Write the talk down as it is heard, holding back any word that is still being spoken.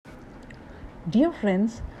Dear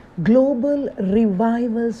friends, global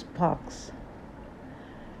revival sparks.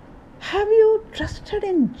 Have you trusted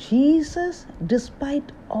in Jesus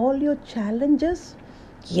despite all your challenges?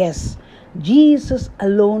 Yes, Jesus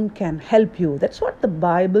alone can help you. That's what the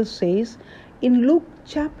Bible says in Luke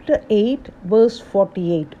chapter 8, verse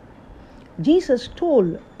 48. Jesus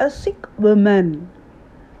told a sick woman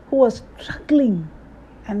who was struggling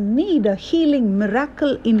and need a healing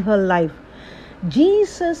miracle in her life.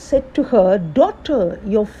 Jesus said to her, "Daughter,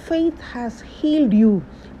 your faith has healed you.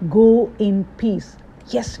 Go in peace."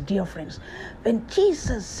 Yes, dear friends, when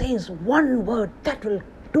Jesus says one word, that will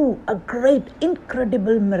do a great,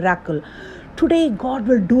 incredible miracle. Today, God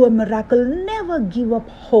will do a miracle. Never give up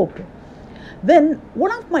hope. When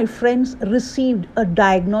one of my friends received a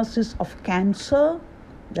diagnosis of cancer,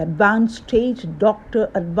 the advanced stage, doctor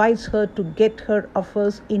advised her to get her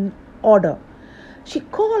affairs in order. She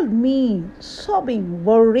called me, sobbing,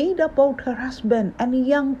 worried about her husband and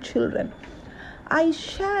young children. I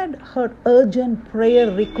shared her urgent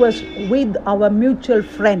prayer request with our mutual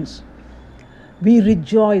friends. We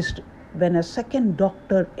rejoiced when a second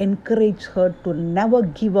doctor encouraged her to never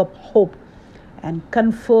give up hope and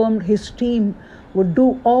confirmed his team would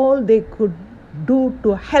do all they could do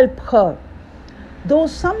to help her. Though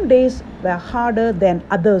some days were harder than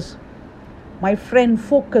others, my friend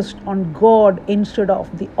focused on God instead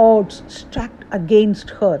of the odds stacked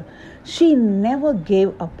against her. She never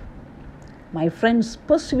gave up. My friend's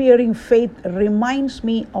persevering faith reminds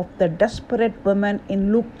me of the desperate woman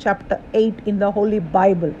in Luke chapter 8 in the Holy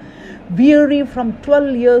Bible. Weary from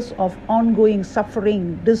 12 years of ongoing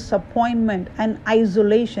suffering, disappointment, and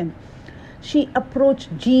isolation, she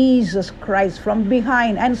approached Jesus Christ from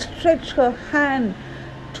behind and stretched her hand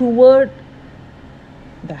toward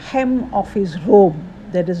the hem of his robe,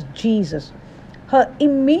 that is Jesus. Her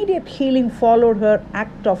immediate healing followed her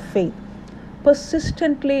act of faith,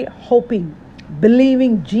 persistently hoping,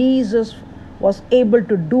 believing Jesus was able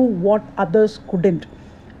to do what others couldn't,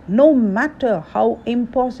 no matter how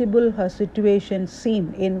impossible her situation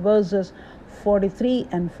seemed, in verses 43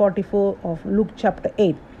 and 44 of Luke chapter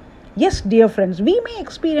 8. Yes, dear friends, we may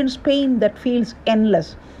experience pain that feels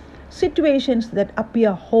endless, situations that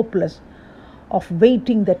appear hopeless, of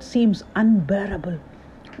waiting that seems unbearable.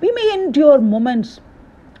 We may endure moments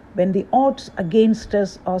when the odds against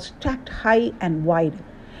us are stacked high and wide.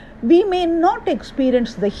 We may not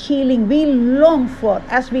experience the healing we long for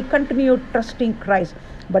as we continue trusting Christ,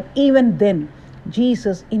 but even then,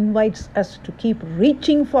 Jesus invites us to keep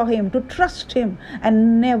reaching for Him, to trust Him,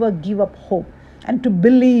 and never give up hope, and to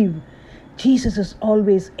believe Jesus is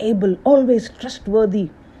always able, always trustworthy,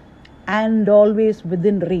 and always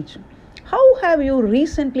within reach. How have you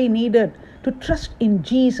recently needed to trust in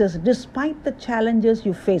Jesus despite the challenges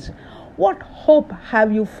you face? What hope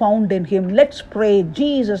have you found in Him? Let's pray.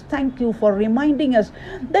 Jesus, thank you for reminding us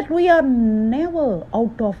that we are never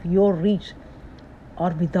out of your reach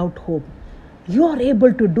or without hope. You are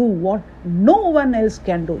able to do what no one else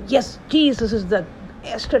can do. Yes, Jesus is the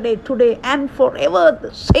yesterday, today, and forever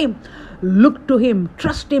the same. Look to Him,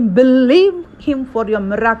 trust Him, believe Him for your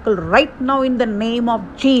miracle right now in the name of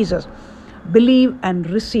Jesus. Believe and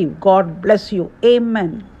receive. God bless you.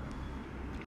 Amen.